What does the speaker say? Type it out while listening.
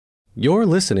You're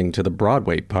listening to the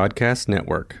Broadway Podcast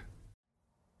Network.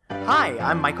 Hi,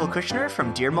 I'm Michael Kushner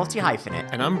from Dear Multi-Hyphenate.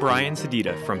 And I'm Brian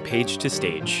Sedita from Page to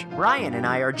Stage. Brian and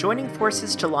I are joining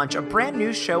forces to launch a brand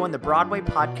new show on the Broadway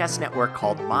Podcast Network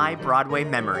called My Broadway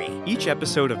Memory. Each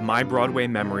episode of My Broadway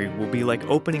Memory will be like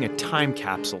opening a time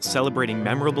capsule celebrating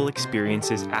memorable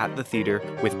experiences at the theater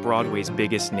with Broadway's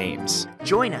biggest names.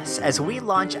 Join us as we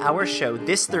launch our show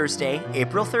this Thursday,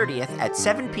 April 30th at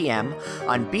 7 p.m.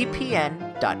 on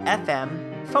bpn.fm/My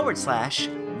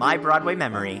Broadway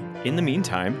Memory. In the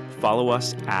meantime, follow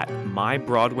us at My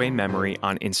Broadway Memory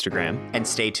on Instagram. And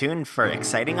stay tuned for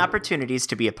exciting opportunities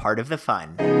to be a part of the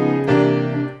fun.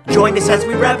 Join us as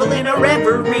we revel in our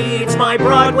reverie. It's My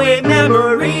Broadway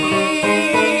Memory.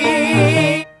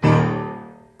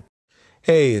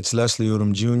 Hey, it's Leslie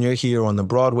Odom Jr. here on the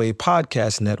Broadway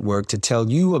Podcast Network to tell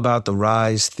you about the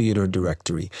Rise Theater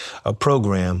Directory, a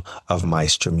program of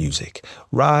Maestro Music.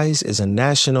 Rise is a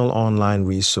national online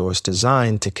resource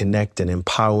designed to connect and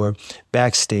empower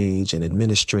backstage and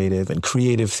administrative and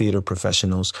creative theater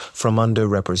professionals from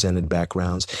underrepresented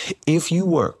backgrounds. If you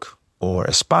work or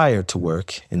aspire to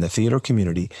work in the theater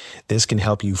community, this can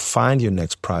help you find your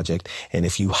next project. And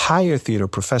if you hire theater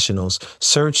professionals,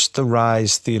 search the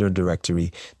Rise Theater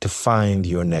Directory to find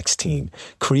your next team.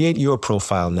 Create your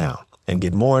profile now and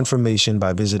get more information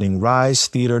by visiting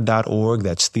risetheater.org.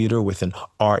 That's theater with an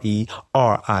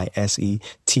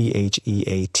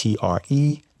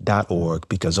RERISETHEATRE.org,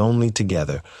 because only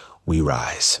together we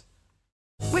rise.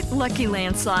 With Lucky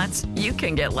Land Slots, you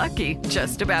can get lucky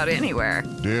just about anywhere.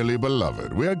 Dearly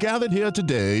beloved, we are gathered here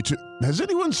today to... Has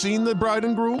anyone seen the bride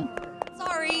and groom?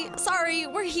 Sorry,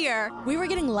 we're here. We were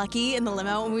getting lucky in the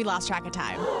limo and we lost track of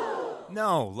time.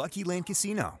 No, Lucky Land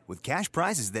Casino, with cash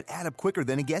prizes that add up quicker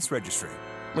than a guest registry.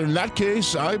 In that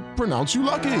case, I pronounce you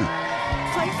lucky.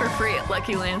 Play for free at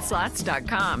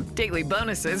LuckyLandSlots.com. Daily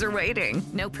bonuses are waiting.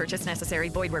 No purchase necessary.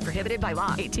 Void where prohibited by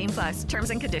law. 18+. Terms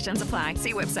and conditions apply.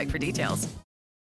 See website for details.